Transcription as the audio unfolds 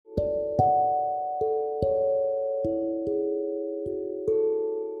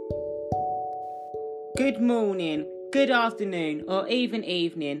Good morning, good afternoon, or even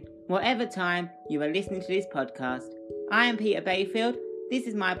evening, whatever time you are listening to this podcast. I am Peter Bayfield. This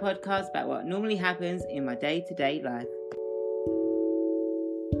is my podcast about what normally happens in my day-to-day life.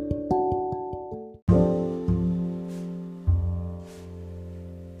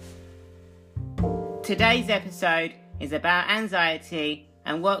 Today's episode is about anxiety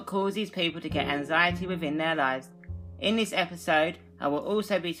and what causes people to get anxiety within their lives. In this episode, I will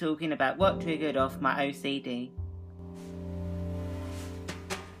also be talking about what triggered off my OCD.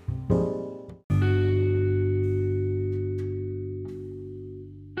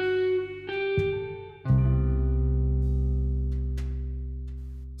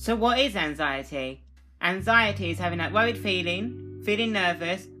 So what is anxiety? Anxiety is having that worried feeling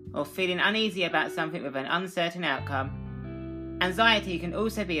nervous, or feeling uneasy about something with an uncertain outcome. Anxiety can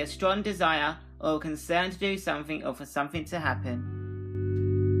also be a strong desire or a concern to do something or for something to happen.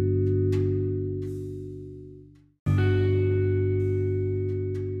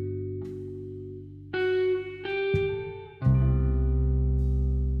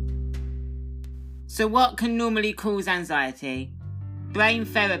 So what can normally cause anxiety? Brain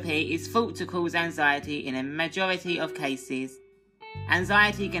therapy is thought to cause anxiety in a majority of cases.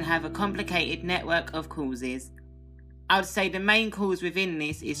 Anxiety can have a complicated network of causes. I would say the main cause within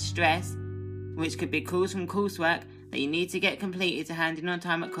this is stress, which could be caused from coursework that you need to get completed to hand in on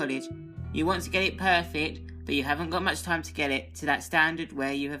time at college. You want to get it perfect, but you haven't got much time to get it to that standard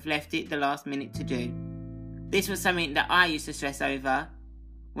where you have left it the last minute to do. This was something that I used to stress over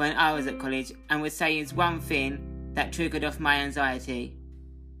when I was at college, and would say is one thing that triggered off my anxiety.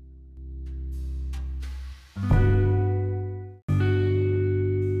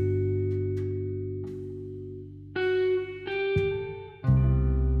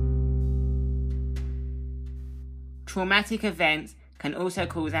 Traumatic events can also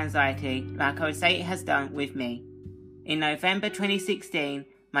cause anxiety, like I would say it has done with me. In November 2016,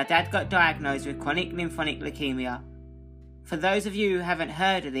 my dad got diagnosed with chronic lymphocytic leukemia. For those of you who haven't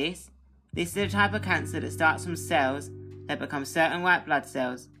heard of this is the type of cancer that starts from cells that become certain white blood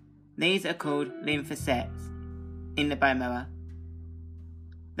cells. These are called lymphocytes in the bone marrow.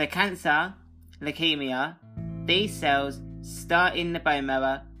 The cancer, leukemia, these cells start in the bone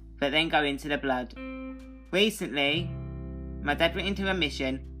marrow but then go into the blood. Recently, my dad went into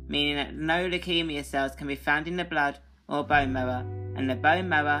remission, meaning that no leukemia cells can be found in the blood or bone marrow, and the bone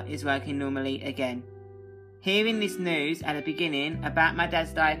marrow is working normally again. Hearing this news at the beginning about my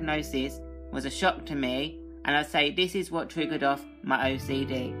dad's diagnosis was a shock to me, and I'd say this is what triggered off my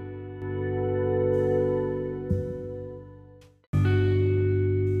OCD.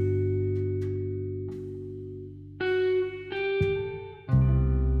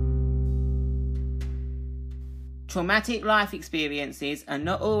 Traumatic life experiences are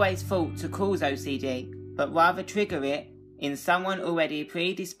not always thought to cause OCD, but rather trigger it in someone already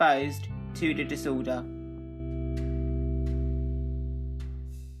predisposed to the disorder.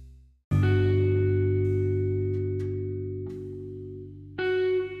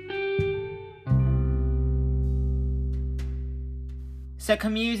 So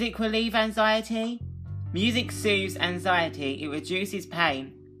can music relieve anxiety? Music soothes anxiety, it reduces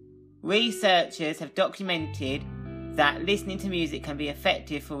pain. Researchers have documented that listening to music can be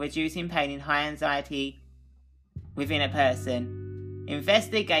effective for reducing pain in high anxiety within a person.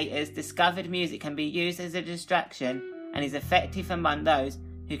 Investigators discovered music can be used as a distraction and is effective among those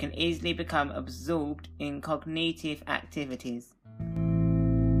who can easily become absorbed in cognitive activities.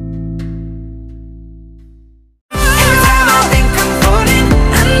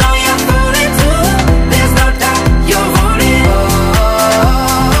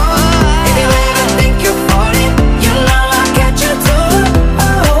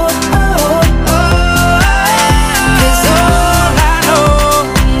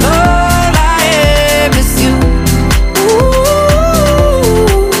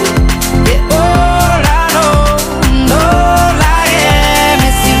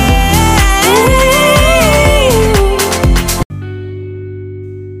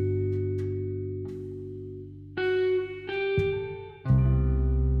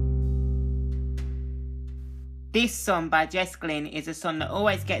 This song by Jess Glynn is a song that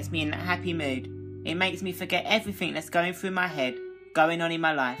always gets me in that happy mood. It makes me forget everything that's going through my head, going on in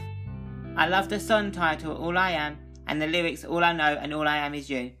my life. I love the song title All I Am and the lyrics All I Know and All I Am Is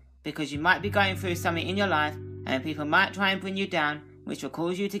You, because you might be going through something in your life and people might try and bring you down, which will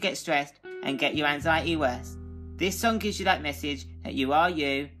cause you to get stressed and get your anxiety worse. This song gives you that message that you are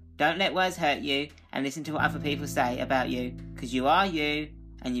you, don't let words hurt you, and listen to what other people say about you, because you are you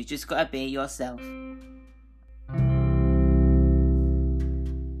and you've just got to be yourself.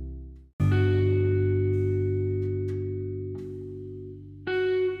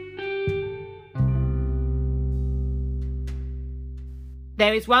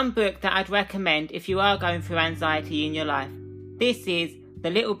 There is one book that I'd recommend if you are going through anxiety in your life. This is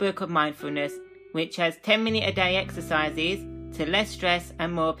The Little Book of Mindfulness, which has 10-minute-a-day exercises to less stress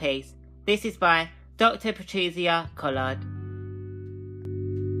and more peace. This is by Dr. Patricia Collard.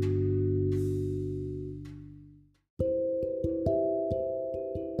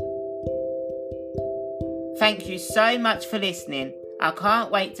 Thank you so much for listening. I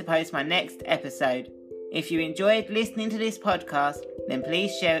can't wait to post my next episode. If you enjoyed listening to this podcast, then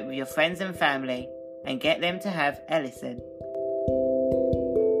please share it with your friends and family and get them to have a listen.